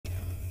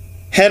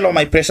Hello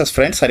my precious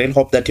friends, I really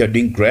hope that you're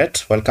doing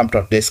great. Welcome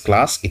to today's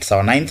class. It's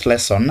our 9th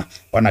lesson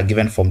on a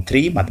given Form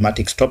 3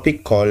 mathematics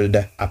topic called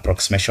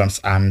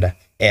Approximations and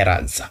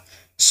Errors.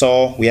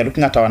 So we are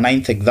looking at our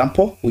 9th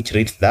example, which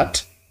reads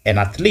that an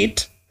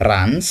athlete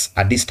runs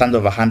a distance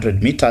of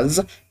 100 meters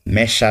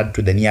measured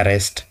to the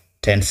nearest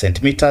 10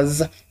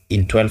 centimeters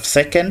in 12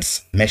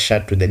 seconds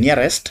measured to the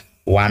nearest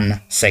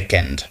 1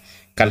 second.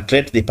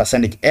 Calculate the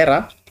percentage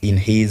error in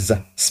his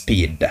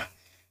speed.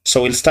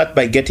 So we'll start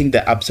by getting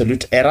the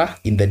absolute error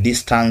in the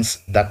distance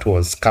that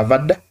was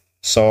covered.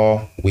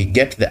 So we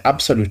get the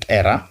absolute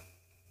error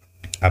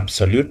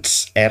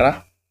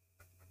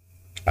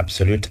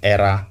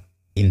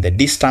in the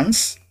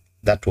distance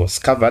that was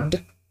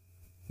covered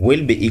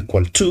will be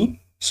equal to,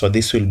 so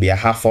this will be a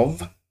half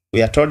of,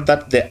 we are told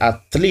that the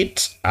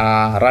athlete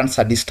runs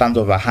a distance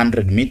of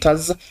 100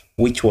 meters,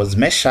 which was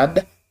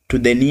measured to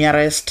the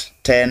nearest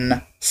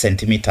 10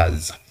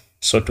 centimeters.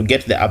 So to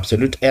get the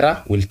absolute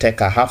error, we'll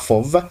take a half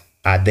of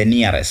the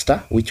nearest,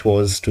 which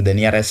was to the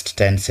nearest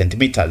 10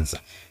 centimeters.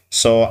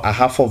 So a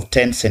half of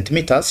 10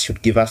 centimeters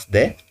should give us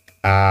the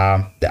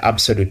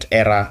absolute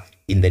error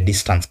in the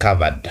distance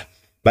covered.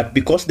 But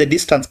because the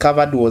distance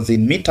covered was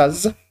in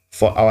meters,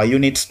 for our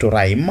units to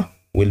rhyme,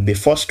 we'll be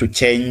forced to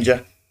change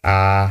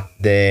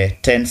the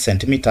 10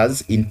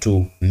 centimeters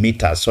into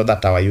meters so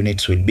that our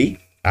units will be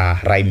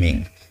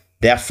rhyming.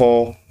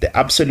 Therefore, the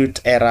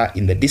absolute error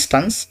in the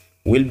distance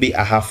will be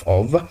a half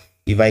of,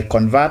 if I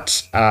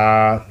convert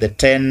the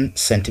 10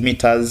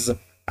 centimeters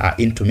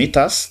into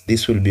meters,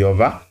 this will be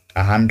over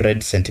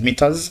 100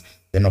 centimeters,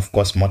 then of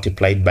course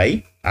multiplied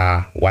by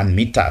 1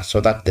 meter,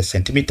 so that the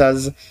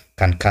centimeters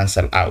can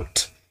cancel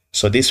out.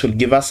 So this will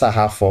give us a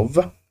half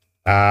of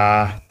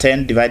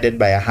 10 divided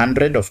by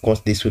 100, of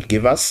course this will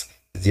give us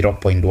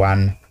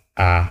 0.1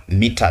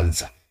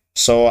 meters.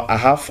 So a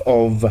half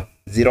of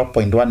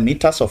 0.1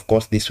 meters, of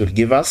course this will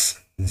give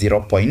us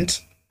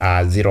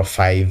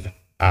 0.05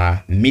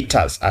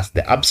 meters as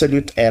the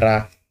absolute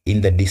error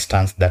in the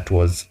distance that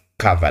was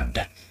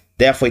covered.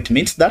 Therefore, it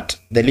means that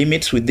the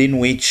limits within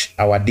which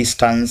our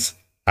distance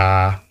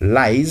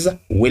lies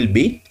will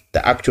be,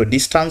 the actual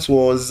distance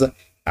was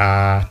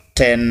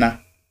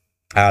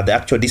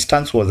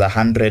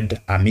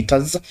 100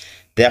 meters.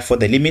 Therefore,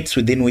 the limits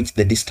within which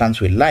the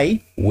distance will lie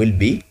will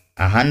be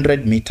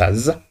 100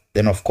 meters.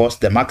 Then, of course,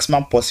 the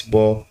maximum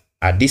possible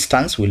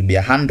distance will be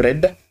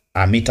 100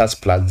 meters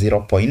plus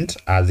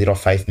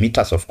 0.05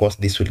 meters. Of course,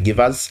 this will give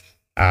us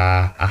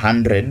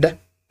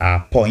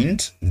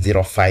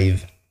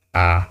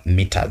 100.05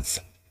 meters.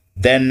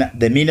 Then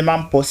the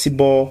minimum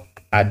possible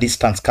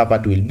distance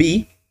covered will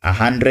be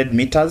 100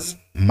 meters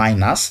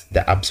minus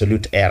the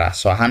absolute error.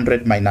 So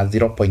 100 minus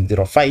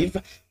 0.05,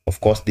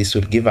 of course, this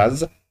will give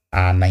us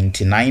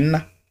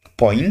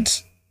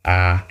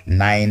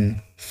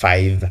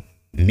 99.95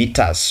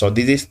 meters. So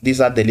these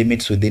are the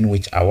limits within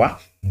which our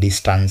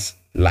distance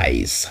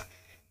lies.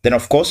 Then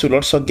of course we'll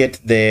also get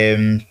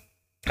the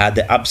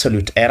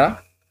absolute error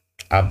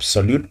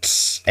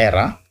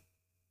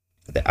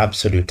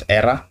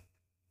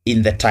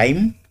in the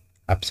time,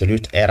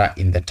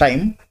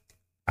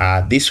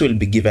 this will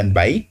be given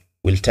by,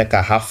 we'll take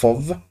a half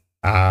of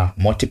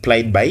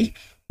multiplied by,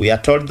 we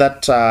are told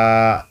that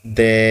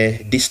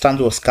the distance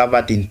was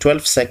covered in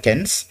 12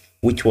 seconds,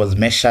 which was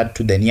measured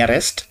to the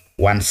nearest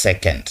 1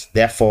 second.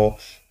 Therefore,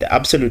 the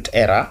absolute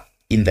error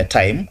in the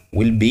time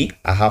will be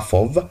a half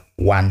of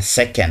 1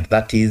 second.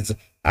 That is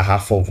a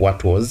half of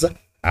what was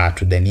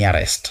to the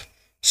nearest.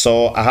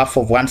 So a half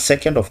of 1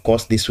 second, of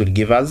course, this will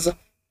give us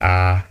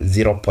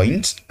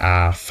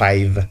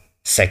 0.5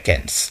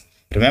 seconds.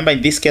 Remember,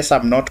 in this case,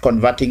 I'm not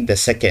converting the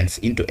seconds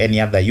into any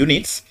other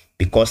units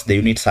because the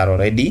units are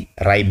already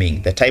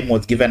rhyming. The time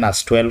was given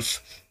as 12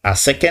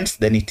 seconds,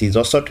 then it is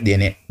also to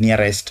the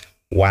nearest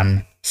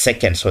 1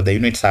 second. So the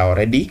units are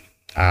already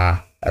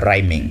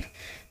rhyming.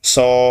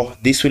 So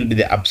this will be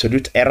the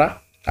absolute error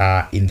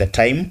in the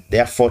time.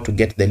 Therefore, to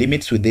get the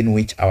limits within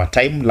which our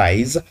time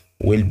lies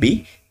will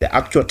be, the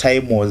actual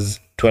time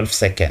was 12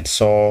 seconds.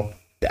 So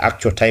the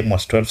actual time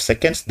was 12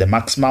 seconds. The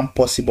maximum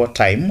possible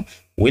time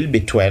will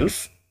be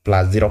 12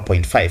 plus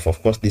 0.5.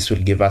 Of course, this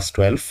will give us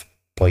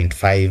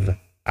 12.5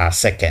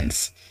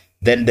 seconds.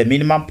 Then the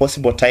minimum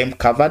possible time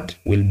covered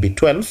will be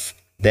 12,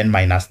 then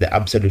minus the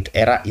absolute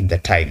error in the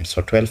time.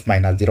 So 12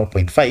 minus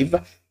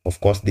 0.5. Of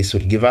course, this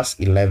will give us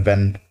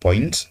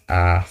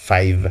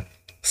 11.5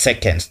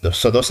 seconds.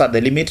 So those are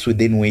the limits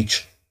within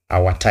which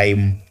our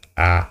time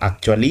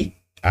actually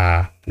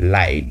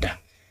lied.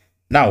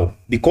 Now,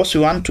 because we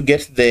want to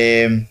get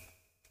the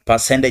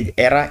percentage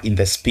error in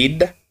the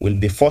speed, we'll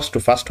be forced to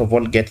first of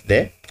all get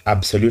the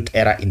absolute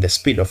error in the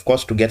speed. Of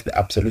course, to get the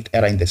absolute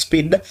error in the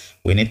speed,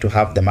 we need to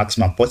have the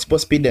maximum possible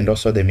speed and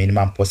also the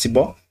minimum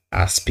possible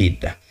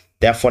speed.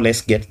 Therefore,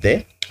 let's get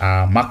the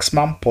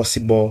maximum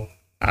possible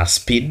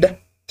speed.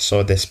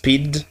 So the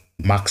speed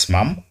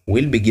maximum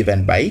will be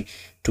given by,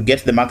 to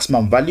get the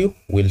maximum value,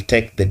 we'll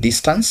take the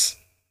distance,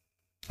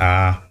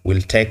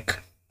 we'll take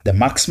the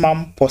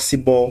maximum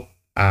possible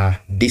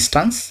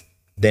distance,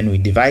 then we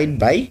divide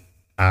by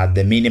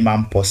the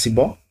minimum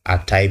possible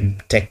time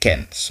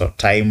taken. So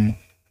time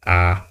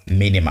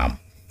minimum.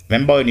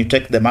 Remember, when you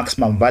take the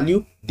maximum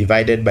value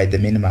divided by the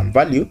minimum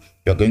value,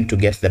 you're going to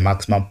get the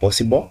maximum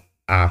possible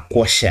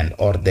quotient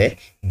or the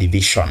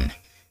division.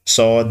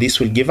 So this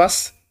will give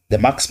us the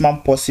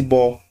maximum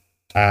possible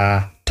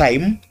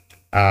time,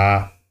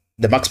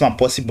 the maximum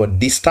possible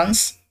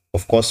distance,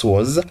 of course,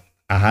 was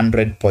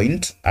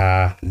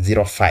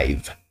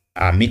 100.05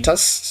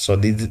 meters. So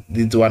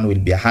this one will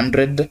be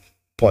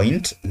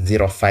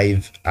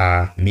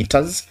 100.05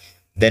 meters.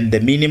 Then the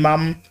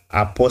minimum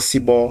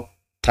possible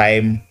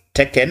time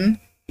taken,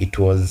 it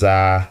was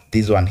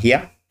this one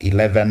here,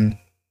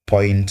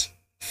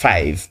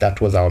 11.5.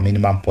 That was our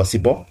minimum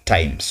possible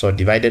time. So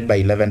divided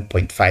by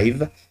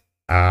 11.5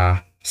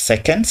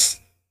 seconds.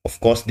 Of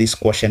course, this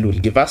quotient will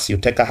give us, you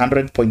take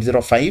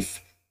 100.05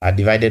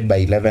 divided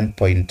by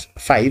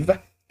 11.5,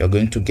 you're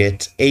going to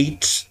get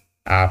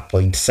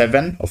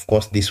 8.7. Of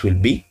course, this will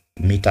be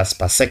meters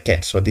per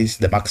second. So this is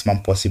the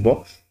maximum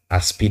possible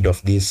speed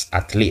of this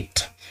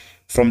athlete.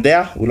 From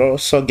there, we'll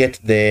also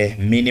get the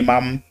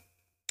minimum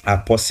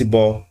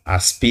possible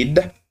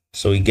speed.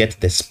 So we get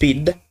the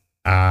speed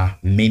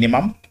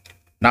minimum.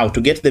 Now, to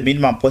get the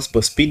minimum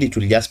possible speed, it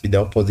will just be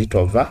the opposite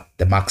of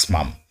the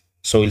maximum.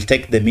 So we'll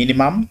take the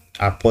minimum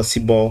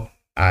possible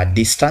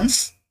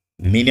distance,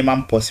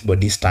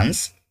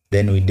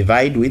 then we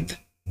divide with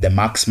the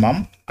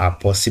maximum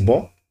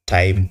possible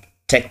time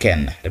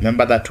taken.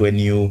 Remember that when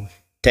you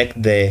take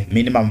the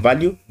minimum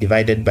value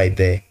divided by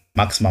the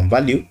maximum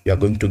value, you are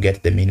going to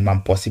get the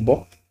minimum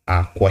possible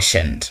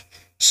quotient.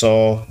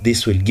 So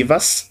this will give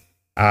us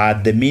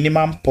the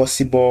minimum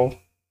possible,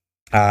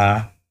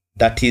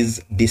 that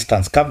is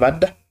distance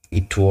covered.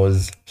 It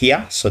was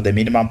here. So the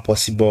minimum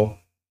possible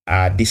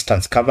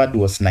distance covered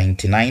was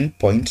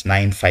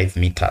 99.95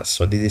 meters.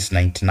 So this is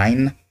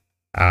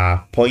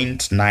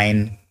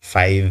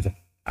 99.95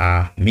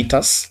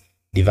 meters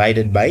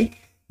divided by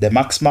the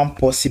maximum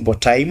possible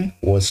time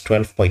was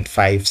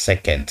 12.5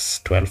 seconds.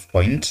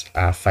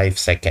 12.5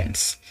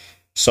 seconds.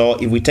 So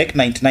if we take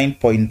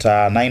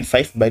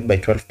 99.95 divided by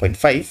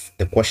 12.5,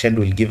 the quotient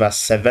will give us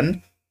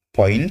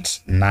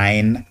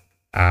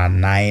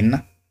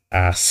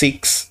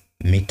 7.996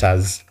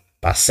 meters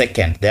per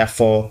second.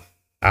 Therefore,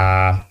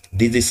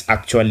 this is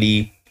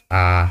actually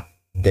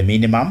the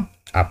minimum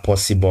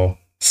possible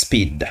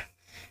speed.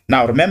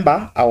 Now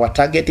remember, our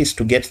target is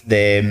to get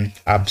the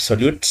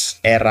absolute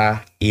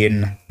error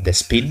in the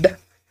speed.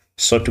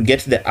 So to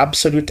get the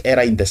absolute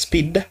error in the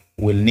speed,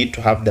 we'll need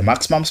to have the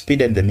maximum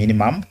speed and the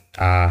minimum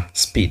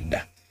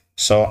speed.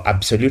 So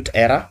absolute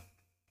error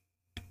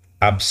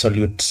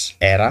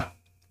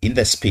in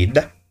the speed,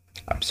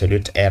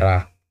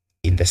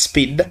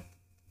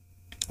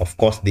 of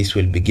course, this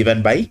will be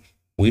given by,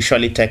 we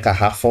usually take a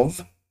half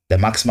of the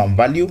maximum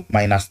value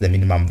minus the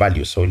minimum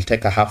value. So we'll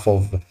take a half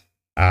of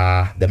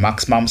the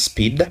maximum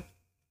speed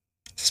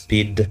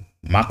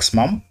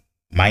maximum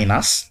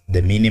minus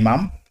the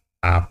minimum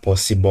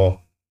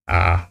possible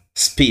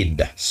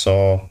speed.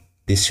 So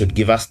this should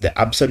give us the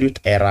absolute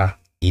error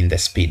in the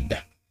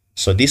speed.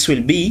 So this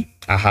will be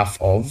a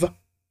half of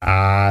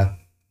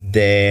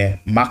the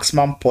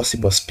maximum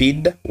possible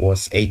speed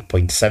was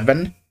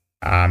 8.7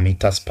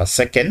 meters per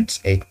second,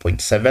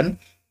 8.7,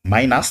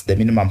 minus the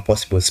minimum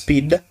possible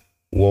speed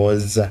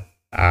was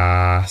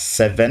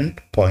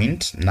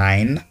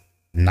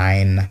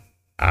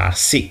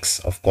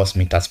 7.996, of course,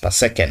 meters per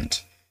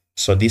second.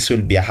 So this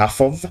will be a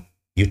half of,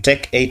 you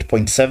take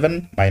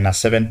 8.7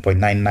 minus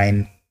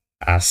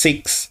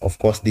 7.996, of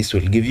course, this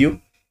will give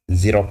you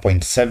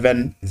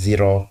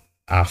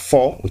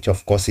 0.704, which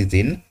of course is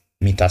in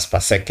meters per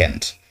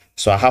second.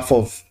 So a half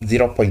of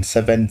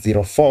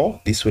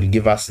 0.704, this will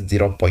give us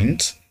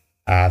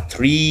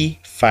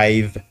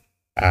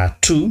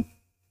 0.352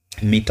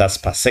 meters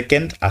per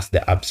second as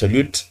the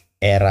absolute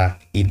error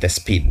in the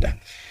speed.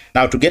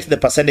 Now, to get the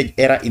percentage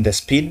error in the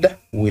speed,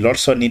 we'll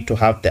also need to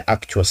have the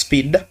actual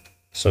speed.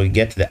 So we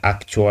get the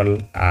actual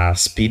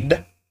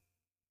speed.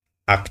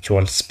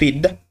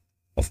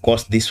 Of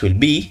course, this will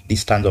be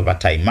distance over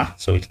time.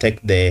 So we'll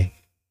take the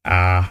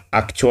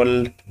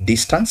actual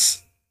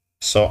distance.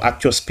 So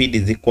actual speed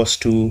is equals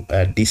to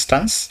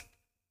distance.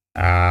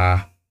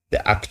 The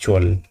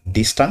actual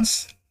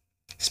distance.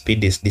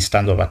 Speed is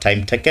distance over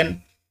time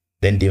taken.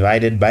 Then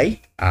divided by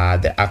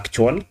the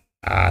actual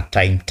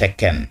time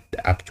taken.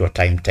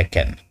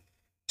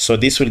 So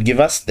this will give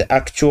us the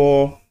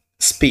actual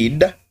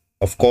speed.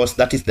 Of course,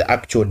 that is the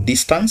actual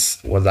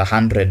distance was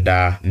 100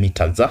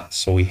 meters.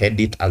 So we had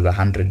it as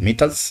 100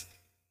 meters.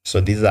 So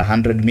this is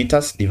 100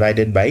 meters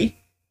divided by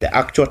the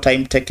actual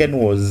time taken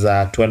was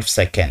 12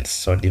 seconds.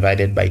 So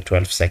divided by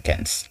 12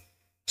 seconds.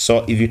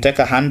 So if you take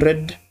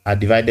 100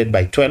 divided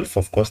by 12,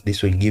 of course,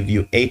 this will give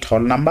you 8 whole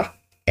number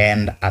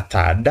and a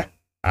third.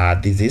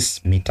 This is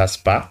meters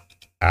per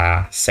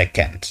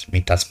second.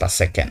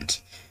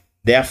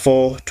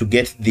 Therefore, to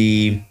get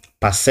the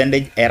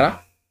percentage error,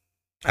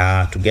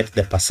 in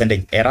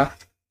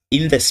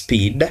the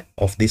speed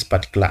of this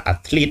particular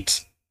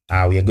athlete,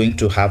 we are going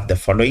to have the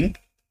following: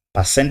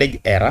 percentage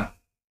error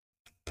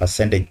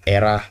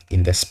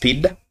in the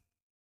speed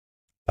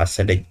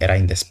percentage error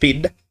in the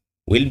speed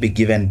will be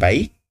given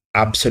by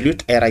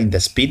absolute error in the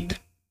speed,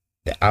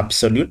 the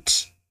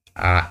absolute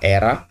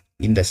error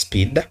in the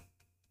speed,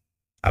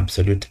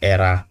 absolute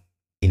error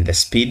in the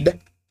speed,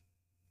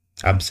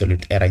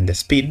 absolute error in the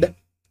speed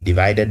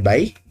divided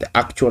by the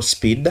actual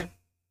speed,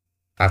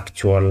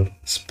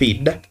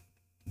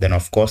 then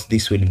of course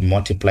this will be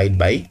multiplied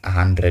by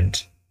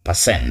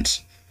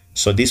 100%.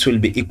 So this will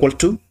be equal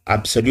to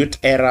absolute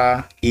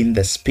error in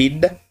the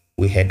speed.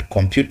 We had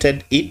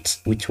computed it,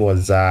 which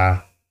was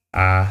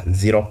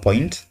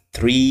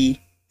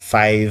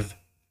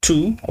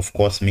 0.352, of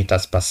course,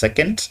 meters per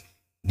second,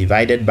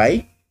 divided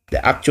by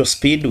the actual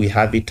speed. We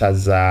have it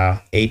as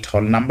 8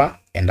 whole number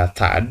and a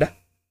third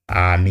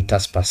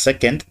meters per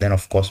second, then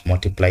of course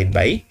multiplied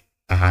by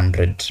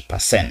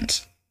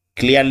 100%.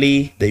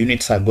 Clearly, the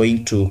units are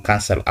going to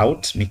cancel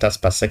out. Meters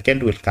per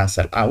second will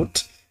cancel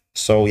out.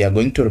 So we are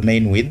going to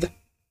remain with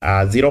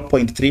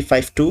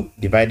 0.352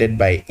 divided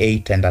by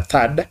 8 and a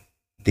third.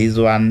 This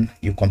one,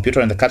 you compute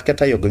on the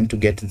calculator, you're going to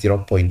get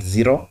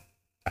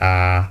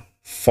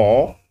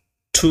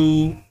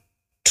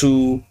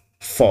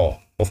 0.04224.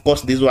 Of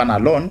course, this one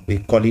alone, we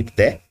call it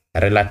the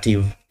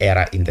relative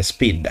error in the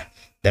speed.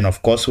 Then,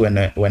 of course,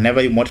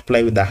 whenever you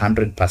multiply with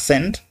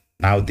 100%,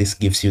 now this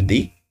gives you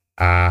the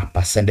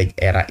percentage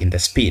error in the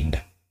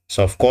speed.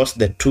 So of course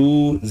the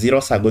two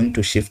zeros are going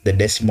to shift the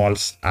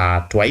decimals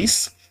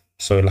twice,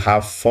 so you'll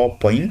have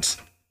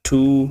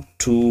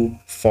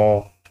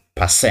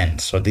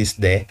 4.224%. so this is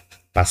the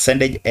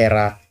percentage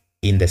error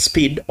in the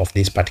speed of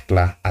this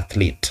particular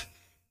athlete.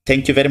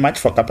 Thank you very much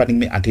for accompanying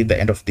me until the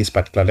end of this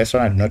particular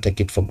lesson. I do not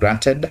take it for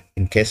granted.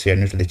 In case you are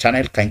new to the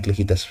channel, kindly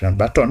hit the subscribe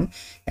button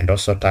and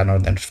also turn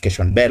on the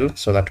notification bell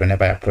so that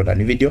whenever I upload a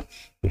new video,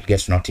 you'll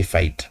get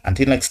notified.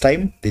 Until next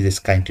time, this is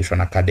Kind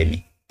Tuition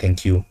Academy.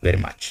 Thank you very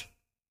much.